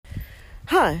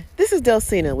Hi, this is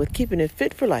Delcina with Keeping It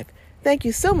Fit for Life. Thank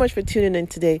you so much for tuning in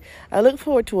today. I look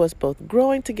forward to us both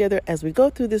growing together as we go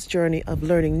through this journey of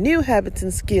learning new habits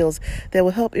and skills that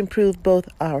will help improve both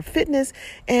our fitness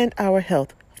and our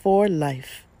health for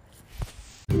life.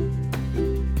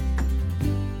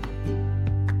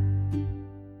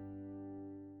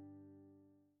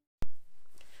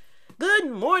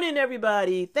 Good morning,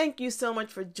 everybody. Thank you so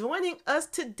much for joining us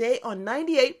today on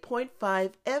 98.5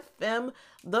 FM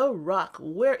The Rock,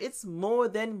 where it's more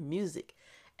than music.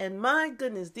 And my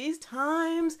goodness, these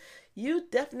times, you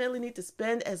definitely need to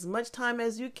spend as much time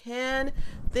as you can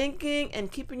thinking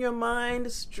and keeping your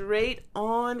mind straight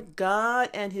on God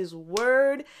and His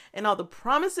Word and all the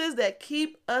promises that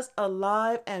keep us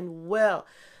alive and well.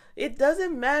 It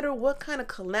doesn't matter what kind of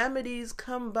calamities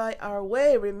come by our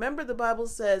way. Remember, the Bible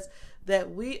says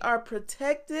that we are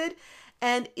protected,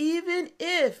 and even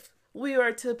if we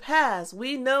are to pass,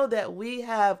 we know that we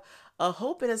have a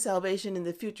hope and a salvation in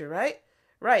the future, right?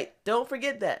 Right. Don't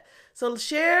forget that. So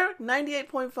share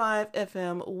 98.5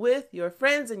 FM with your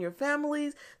friends and your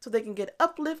families so they can get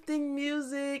uplifting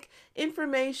music,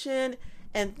 information,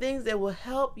 and things that will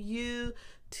help you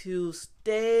to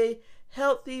stay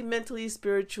healthy mentally,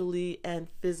 spiritually, and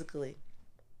physically.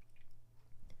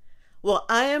 Well,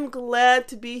 I am glad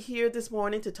to be here this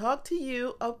morning to talk to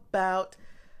you about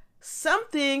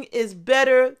something is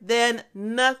better than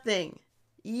nothing.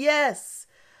 Yes,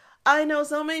 I know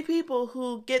so many people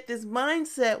who get this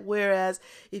mindset, whereas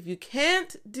if you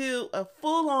can't do a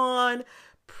full-on,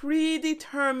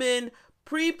 predetermined,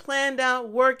 pre-planned out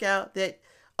workout that,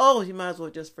 oh, you might as well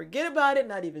just forget about it,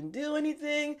 not even do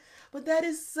anything. But that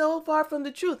is so far from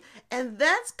the truth. And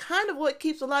that's kind of what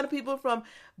keeps a lot of people from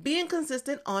being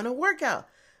consistent on a workout.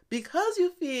 Because you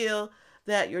feel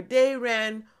that your day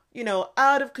ran,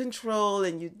 out of control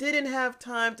and you didn't have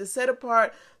time to set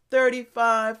apart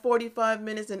 35, 45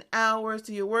 minutes and hours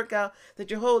to your workout, that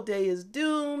your whole day is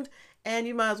doomed and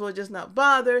you might as well just not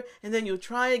bother, and then you'll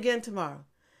try again tomorrow.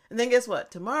 And then guess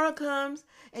what? Tomorrow comes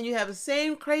and you have the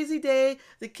same crazy day.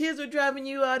 The kids are driving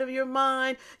you out of your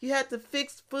mind. You had to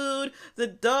fix food. The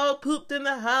dog pooped in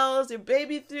the house. Your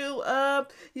baby threw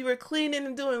up. You were cleaning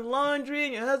and doing laundry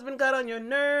and your husband got on your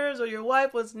nerves, or your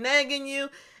wife was nagging you.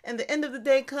 And the end of the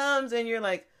day comes and you're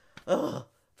like, oh,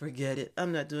 forget it.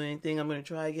 I'm not doing anything. I'm going to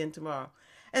try again tomorrow.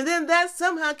 And then that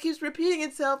somehow keeps repeating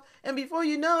itself. And before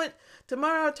you know it,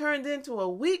 tomorrow turned into a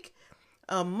week,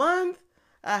 a month,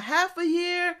 a half a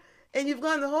year, and you've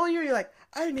gone the whole year. You're like,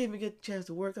 I didn't even get a chance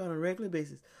to work out on a regular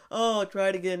basis. Oh, I'll try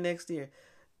it again next year.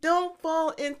 Don't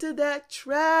fall into that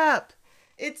trap.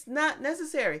 It's not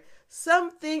necessary.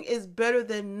 Something is better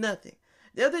than nothing.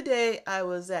 The other day I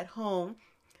was at home,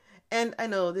 and I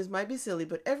know this might be silly,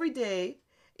 but every day,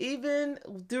 even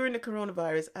during the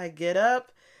coronavirus, I get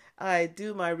up, I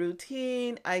do my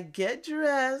routine, I get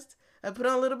dressed, I put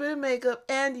on a little bit of makeup,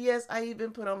 and yes, I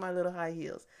even put on my little high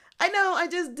heels. I know, I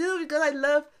just do because I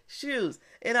love shoes.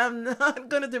 And I'm not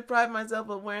going to deprive myself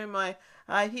of wearing my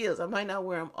high heels. I might not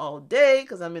wear them all day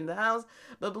because I'm in the house.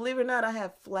 But believe it or not, I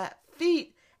have flat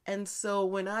feet. And so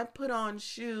when I put on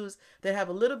shoes that have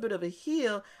a little bit of a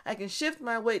heel, I can shift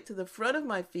my weight to the front of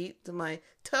my feet, to my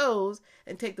toes,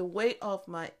 and take the weight off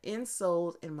my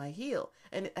insoles and my heel.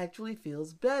 And it actually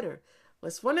feels better.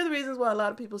 That's one of the reasons why a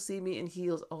lot of people see me in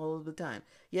heels all of the time.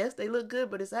 Yes, they look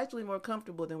good, but it's actually more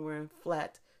comfortable than wearing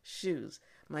flat shoes.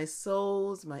 My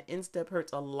soles, my instep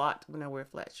hurts a lot when I wear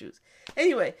flat shoes.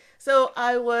 Anyway, so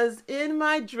I was in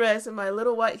my dress and my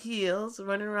little white heels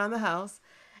running around the house,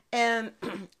 and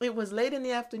it was late in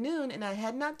the afternoon and I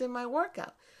had not done my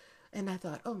workout. And I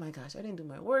thought, oh my gosh, I didn't do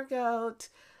my workout.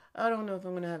 I don't know if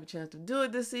I'm going to have a chance to do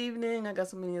it this evening. I got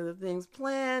so many other things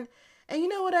planned. And you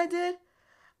know what I did?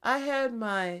 I had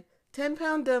my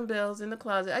 10-pound dumbbells in the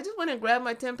closet. I just went and grabbed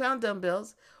my 10-pound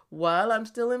dumbbells while I'm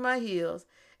still in my heels.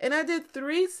 And I did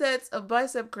 3 sets of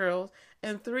bicep curls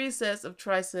and 3 sets of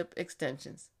tricep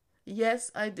extensions.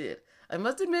 Yes, I did. I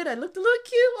must admit, I looked a little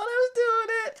cute while I was doing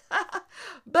it.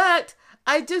 But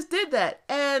I just did that.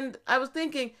 And I was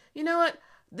thinking, you know what?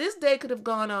 This day could have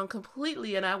gone on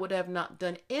completely and I would have not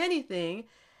done anything.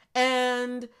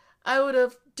 And I would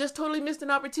have just totally missed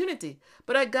an opportunity.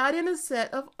 But I got in a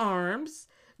set of arms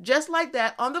just like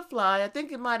that on the fly. I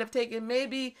think it might have taken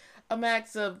maybe a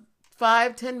max of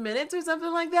 5-10 minutes or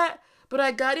something like that. But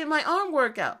I got in my arm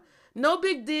workout. No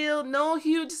big deal. No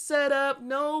huge setup.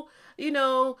 No,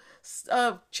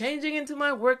 changing into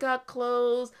my workout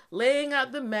clothes, laying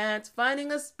out the mats,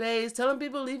 finding a space, telling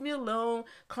people leave me alone,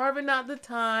 carving out the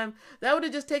time. That would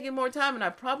have just taken more time and I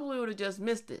probably would have just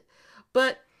missed it.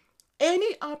 But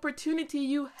any opportunity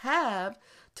you have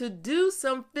to do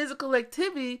some physical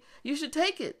activity, you should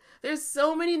take it. There's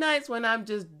so many nights when I'm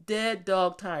just dead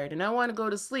dog tired and I want to go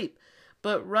to sleep.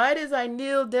 But right as I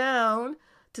kneel down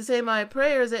to say my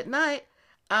prayers at night,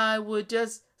 I would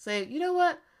just say, you know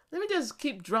what? Let me just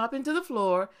keep dropping to the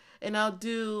floor and I'll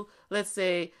do, let's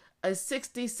say, a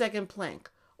 60-second plank.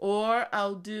 Or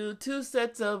I'll do 2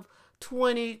 sets of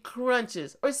 20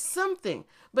 crunches or something.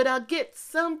 But I'll get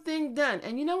something done.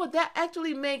 And you know what? That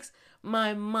actually makes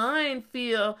my mind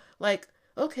feel like,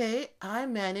 okay, I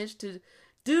managed to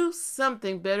do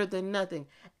something better than nothing.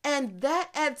 And that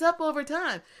adds up over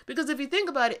time. Because if you think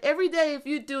about it, every day if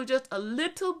you do just a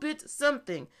little bit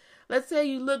something, let's say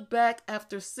you look back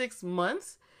after 6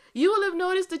 months, you will have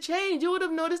noticed a change. You would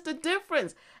have noticed a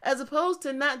difference as opposed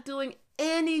to not doing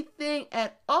anything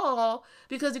at all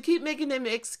because you keep making them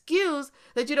an excuse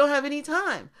that you don't have any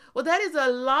time. Well, that is a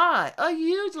lie, a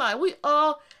huge lie. We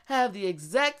all have the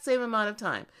exact same amount of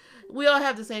time. We all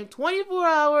have the same 24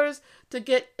 hours to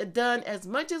get done as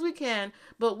much as we can,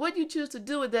 but what you choose to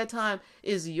do with that time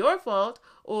is your fault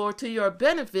or to your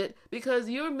benefit because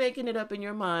you're making it up in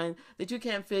your mind that you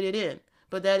can't fit it in.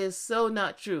 But that is so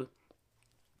not true.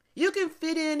 You can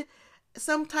fit in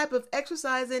some type of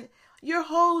exercise in your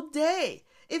whole day.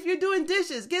 If you're doing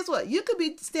dishes, guess what? You could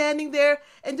be standing there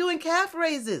and doing calf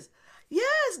raises.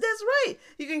 Yes, that's right.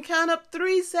 You can count up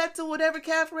 3 sets of whatever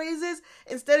calf raises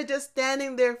instead of just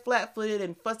standing there flat-footed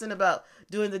and fussing about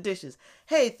doing the dishes.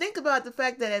 Hey, think about the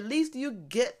fact that at least you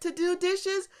get to do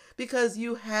dishes because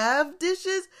you have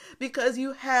dishes, because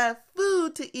you have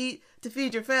food to eat to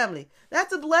feed your family.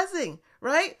 That's a blessing,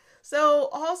 right? So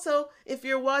also, if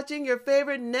you're watching your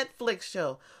favorite Netflix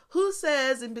show, who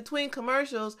says in between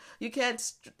commercials you can't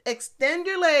extend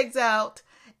your legs out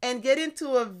and get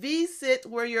into a V-sit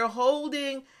where you're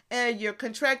holding and you're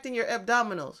contracting your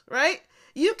abdominals, right?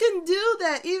 You can do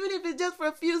that even if it's just for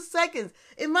a few seconds.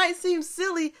 It might seem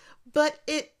silly, but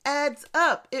it adds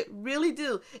up. It really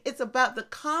do. It's about the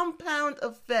compound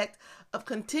effect of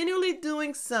continually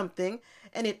doing something,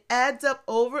 and it adds up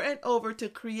over and over to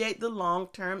create the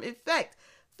long-term effect.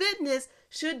 Fitness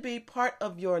should be part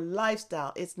of your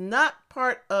lifestyle. It's not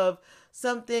part of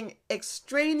something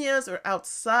extraneous or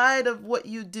outside of what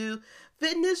you do.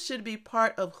 Fitness should be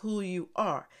part of who you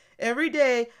are. Every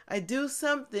day I do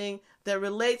something that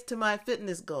relates to my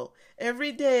fitness goal.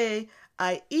 Every day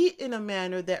I eat in a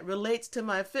manner that relates to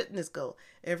my fitness goal.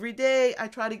 Every day I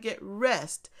try to get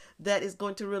rest that is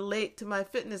going to relate to my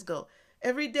fitness goal.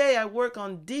 Every day I work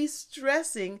on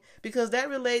de-stressing because that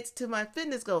relates to my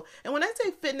fitness goal. And when I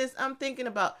say fitness, I'm thinking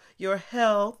about your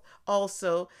health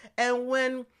also. And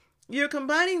when you're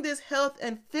combining this health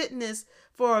and fitness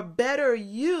for a better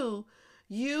you,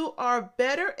 you are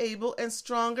better able and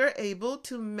stronger able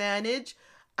to manage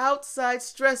outside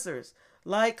stressors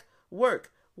like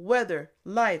work, weather,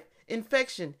 life,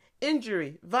 infection,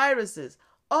 injury, viruses,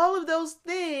 all of those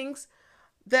things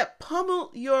that pummel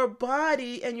your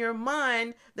body and your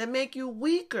mind that make you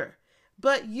weaker.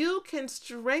 But you can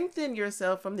strengthen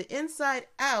yourself from the inside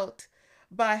out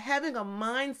by having a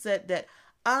mindset that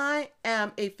I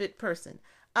am a fit person.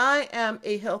 I am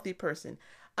a healthy person.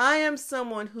 I am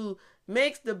someone who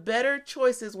makes the better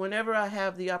choices whenever I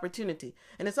have the opportunity.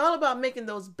 And it's all about making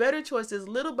those better choices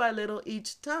little by little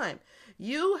each time.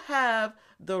 You have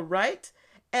the right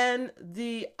and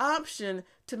the option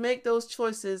to make those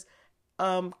choices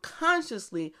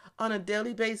consciously on a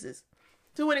daily basis.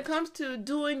 So when it comes to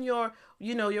doing your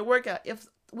workout, if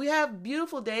we have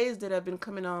beautiful days that have been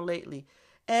coming on lately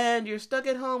and you're stuck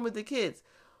at home with the kids,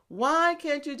 why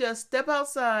can't you just step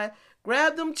outside,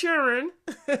 grab them children,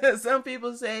 some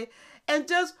people say, and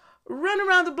just run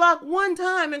around the block one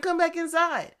time and come back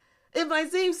inside? It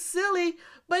might seem silly,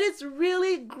 but it's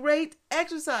really great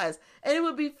exercise and it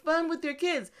would be fun with your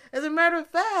kids. As a matter of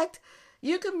fact,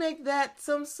 you can make that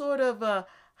some sort of a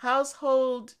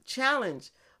household challenge.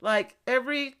 Like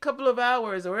every couple of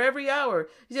hours or every hour,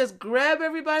 you just grab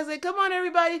everybody and say, come on,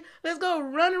 everybody, let's go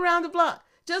run around the block.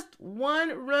 Just one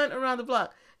run around the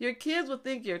block. Your kids will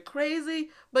think you're crazy,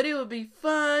 but it will be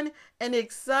fun and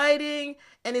exciting,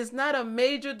 and it's not a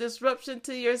major disruption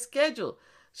to your schedule.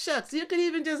 Shucks, you could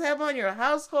even just have on your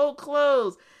household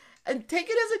clothes and take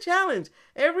it as a challenge.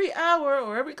 Every hour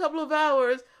or every couple of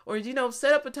hours, or,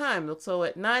 set up a time. So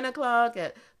at 9 o'clock,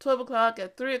 at 12 o'clock,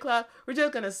 at 3 o'clock, we're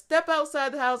just going to step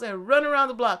outside the house and run around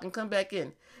the block and come back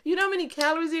in. You know how many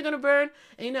calories you're going to burn?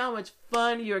 And you know how much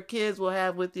fun your kids will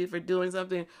have with you for doing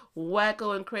something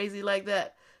wacko and crazy like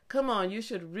that? Come on, you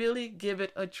should really give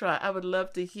it a try. I would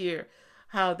love to hear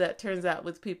how that turns out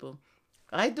with people.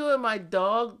 I do it. My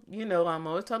dog, I'm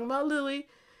always talking about Louie.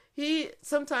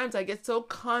 Sometimes I get so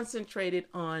concentrated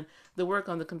on the work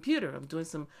on the computer. I'm doing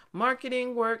some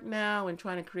marketing work now and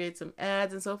trying to create some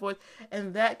ads and so forth.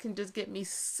 And that can just get me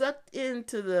sucked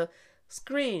into the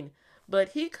screen. But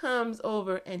he comes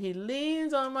over and he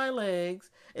leans on my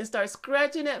legs and starts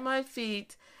scratching at my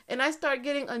feet. And I start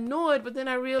getting annoyed, but then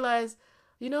I realize,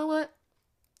 you know what?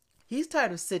 He's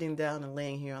tired of sitting down and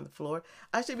laying here on the floor.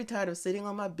 I should be tired of sitting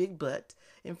on my big butt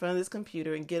in front of this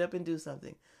computer and get up and do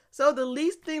something. So the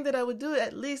least thing that I would do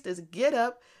at least is get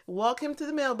up, walk him to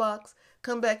the mailbox,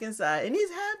 come back inside, and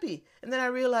he's happy. And then I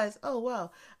realized, oh,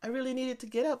 wow, I really needed to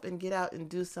get up and get out and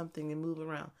do something and move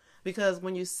around. Because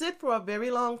when you sit for a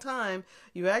very long time,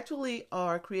 you actually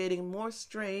are creating more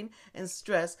strain and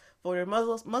stress for your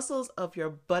muscles of your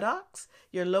buttocks,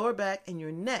 your lower back, and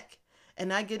your neck.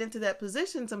 And I get into that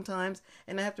position sometimes,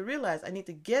 and I have to realize I need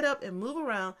to get up and move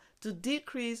around to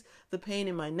decrease the pain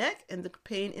in my neck and the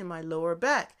pain in my lower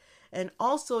back. And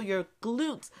also your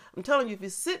glutes. I'm telling you, if you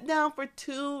sit down for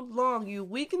too long, you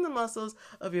weaken the muscles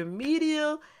of your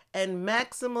medial and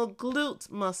maximal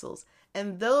glutes muscles.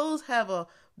 And those have a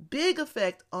big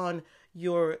effect on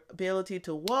your ability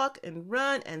to walk and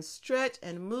run and stretch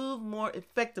and move more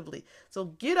effectively. So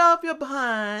get off your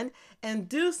behind and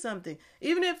do something.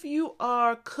 Even if you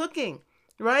are cooking,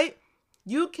 right?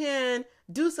 You can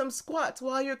do some squats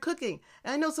while you're cooking.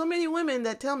 And I know so many women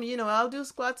that tell me, I'll do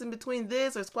squats in between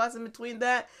this or squats in between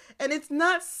that. And it's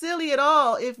not silly at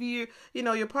all if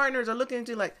your partners are looking at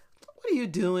you like, what are you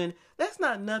doing? That's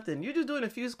not nothing. You're just doing a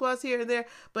few squats here and there.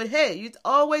 But hey, you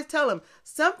always tell them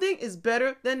something is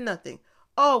better than nothing.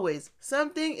 Always,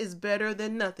 something is better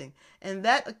than nothing. And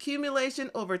that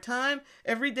accumulation over time,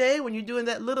 every day when you're doing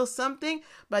that little something,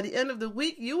 by the end of the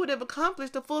week, you would have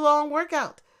accomplished a full-on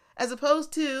workout. As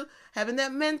opposed to having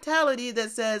that mentality that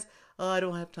says, oh, I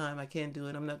don't have time. I can't do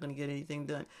it. I'm not going to get anything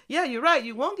done. Yeah, you're right.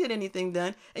 You won't get anything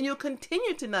done. And you'll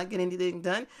continue to not get anything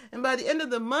done. And by the end of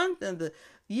the month and the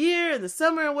year and the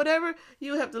summer and whatever,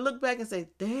 you have to look back and say,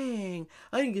 dang,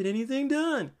 I didn't get anything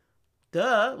done.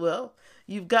 Duh. Well,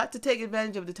 you've got to take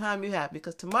advantage of the time you have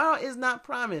because tomorrow is not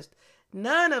promised.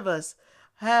 None of us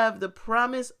have the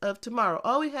promise of tomorrow.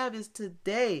 All we have is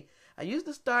today. I used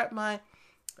to start my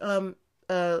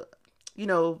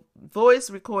voice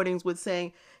recordings with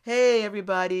saying, hey,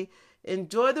 everybody,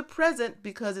 enjoy the present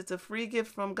because it's a free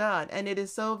gift from God. And it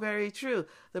is so very true.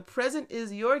 The present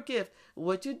is your gift.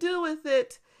 What you do with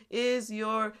it is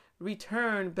your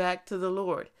return back to the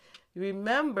Lord.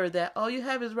 Remember that all you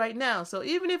have is right now. So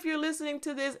even if you're listening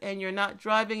to this and you're not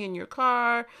driving in your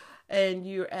car and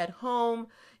you're at home,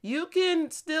 you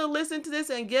can still listen to this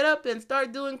and get up and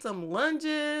start doing some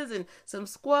lunges and some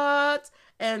squats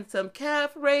and some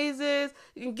calf raises.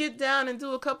 You can get down and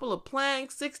do a couple of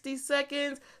planks, 60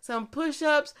 seconds, some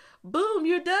push-ups. Boom,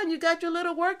 you're done. You got your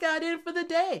little workout in for the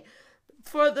day.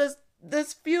 For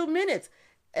this few minutes,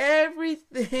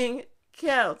 everything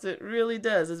counts. It really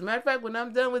does. As a matter of fact, when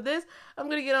I'm done with this, I'm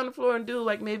going to get on the floor and do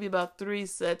like maybe about 3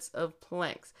 sets of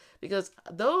planks because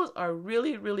those are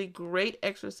really, really great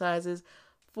exercises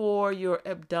for your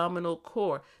abdominal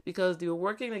core because you're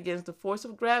working against the force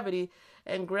of gravity,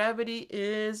 and gravity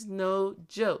is no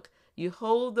joke. You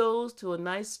hold those to a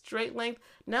nice straight length.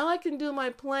 Now I can do my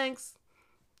planks,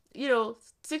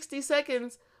 60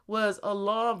 seconds was a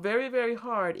long, very, very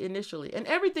hard initially. And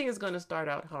everything is going to start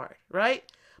out hard, right?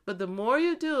 But the more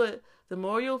you do it, the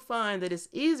more you'll find that it's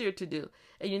easier to do.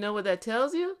 And you know what that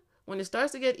tells you? When it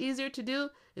starts to get easier to do,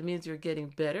 it means you're getting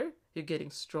better, you're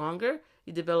getting stronger,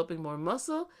 you're developing more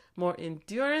muscle, more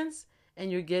endurance,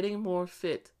 and you're getting more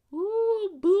fit.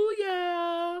 Ooh,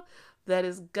 booyah! That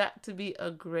has got to be a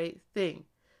great thing.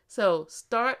 So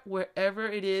start wherever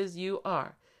it is you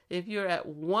are. If you're at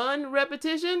 1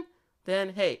 repetition,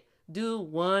 then hey, do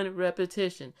 1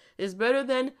 repetition. It's better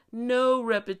than no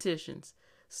repetitions.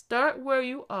 Start where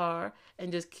you are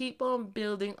and just keep on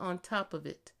building on top of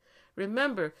it.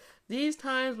 Remember, these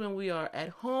times when we are at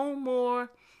home more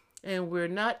and we're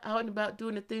not out and about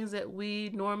doing the things that we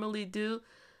normally do,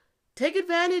 take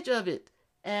advantage of it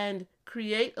and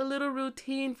create a little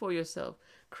routine for yourself.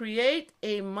 Create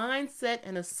a mindset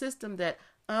and a system that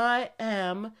I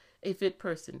am a fit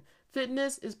person.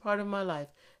 Fitness is part of my life.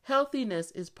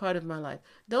 Healthiness is part of my life.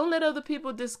 Don't let other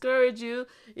people discourage you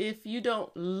if you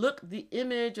don't look the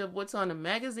image of what's on a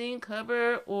magazine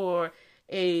cover or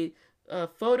a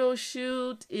photo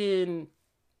shoot in,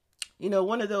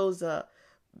 one of those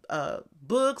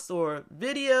books or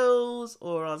videos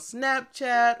or on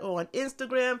Snapchat or on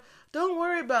Instagram. Don't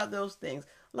worry about those things.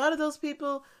 A lot of those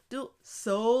people do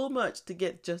so much to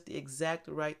get just the exact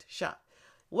right shot.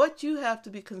 What you have to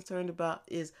be concerned about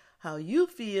is how you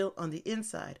feel on the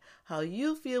inside, how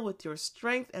you feel with your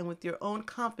strength and with your own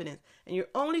confidence. And you're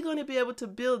only going to be able to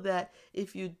build that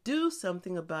if you do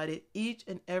something about it each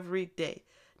and every day,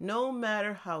 no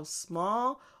matter how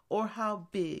small or how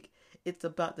big. It's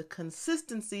about the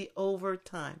consistency over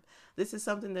time. This is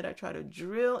something that I try to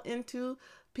drill into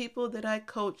people that I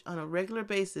coach on a regular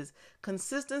basis.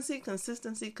 Consistency,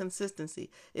 consistency,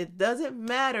 consistency. It doesn't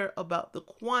matter about the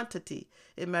quantity.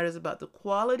 It matters about the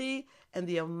quality and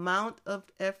the amount of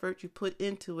effort you put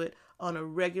into it on a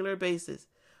regular basis.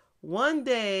 One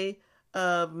day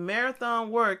of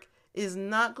marathon work is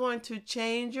not going to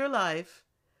change your life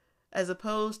as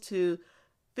opposed to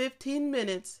 15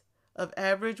 minutes of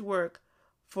average work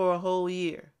for a whole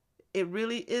year. It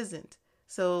really isn't.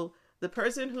 So the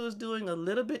person who's doing a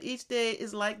little bit each day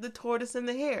is like the tortoise and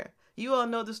the hare. You all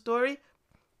know the story.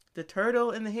 The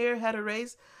turtle and the hare had a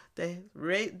race.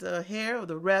 The hare or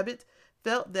the rabbit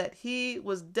felt that he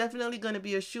was definitely going to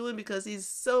be a shoo-in because he's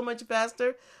so much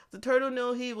faster. The turtle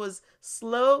knew he was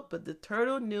slow, but the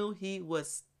turtle knew he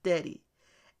was steady.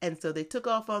 And so they took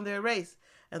off on their race.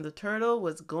 And the turtle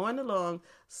was going along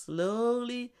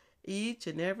slowly, each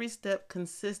and every step,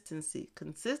 consistently.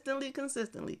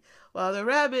 While the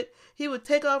rabbit, he would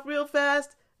take off real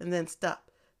fast and then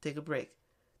stop, take a break.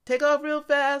 Take off real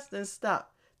fast, then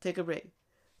stop, take a break.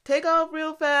 Take off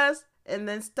real fast and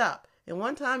then stop. And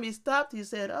one time he stopped, he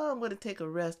said, I'm going to take a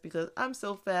rest because I'm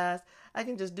so fast. I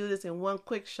can just do this in one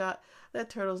quick shot. That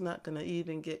turtle's not going to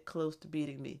even get close to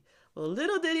beating me. Well,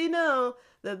 little did he know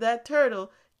that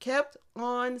turtle kept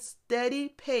on steady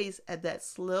pace at that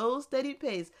slow, steady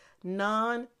pace,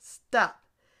 non-stop.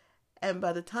 And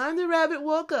by the time the rabbit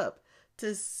woke up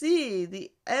to see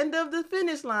the end of the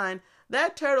finish line,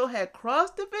 that turtle had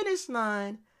crossed the finish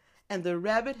line and the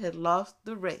rabbit had lost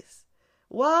the race.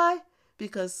 Why?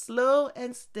 Because slow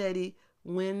and steady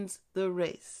wins the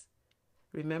race.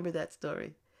 Remember that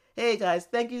story. Hey guys,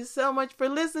 thank you so much for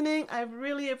listening. I've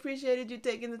really appreciated you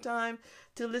taking the time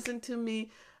to listen to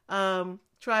me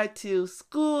try to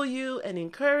school you and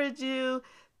encourage you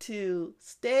to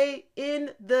stay in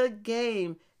the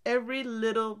game. Every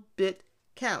little bit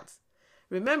counts.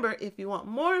 Remember, if you want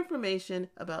more information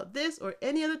about this or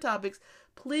any other topics,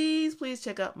 please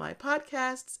check out my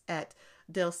podcasts at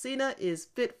Delsina is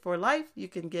Fit for Life. You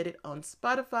can get it on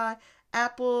Spotify,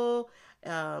 Apple,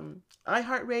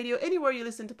 iHeartRadio, anywhere you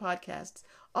listen to podcasts.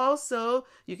 Also,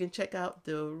 you can check out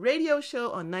the radio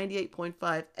show on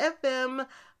 98.5 FM,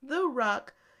 The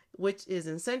Rock, which is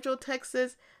in Central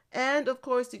Texas. And of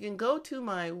course, you can go to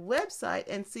my website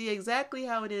and see exactly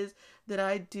how it is that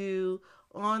I do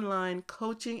online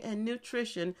coaching and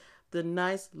nutrition the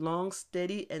nice, long,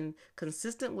 steady, and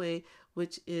consistent way,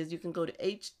 which is you can go to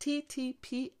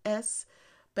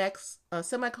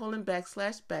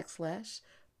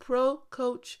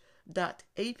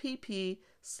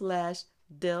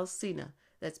https://procoach.app/Delsina.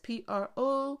 That's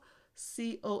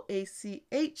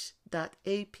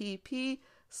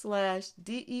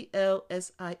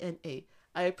procoach.app/DELSINA.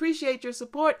 I appreciate your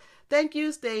support. Thank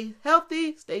you. Stay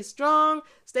healthy, stay strong,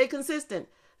 stay consistent.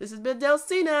 This has been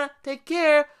Delsina. Take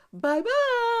care. Bye-bye.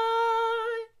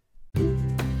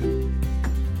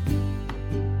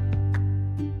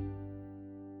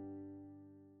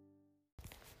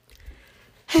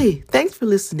 Hey, thanks for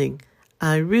listening.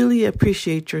 I really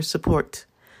appreciate your support.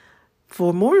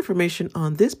 For more information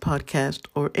on this podcast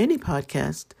or any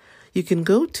podcast, you can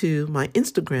go to my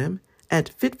Instagram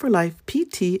at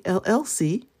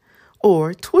FitForLifePTLLC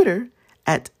or Twitter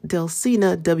at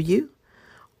DelsinaW,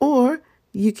 or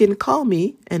you can call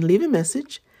me and leave a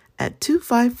message at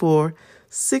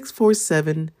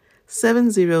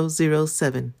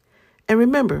 254-647-7007. And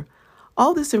remember,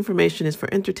 all this information is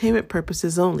for entertainment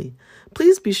purposes only.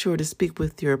 Please be sure to speak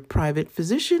with your private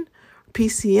physician,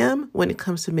 PCM, when it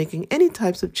comes to making any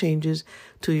types of changes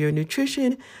to your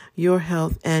nutrition, your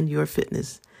health, and your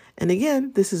fitness. And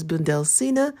again, this has been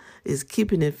Delsina is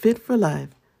keeping it fit for life.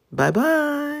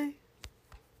 Bye-bye.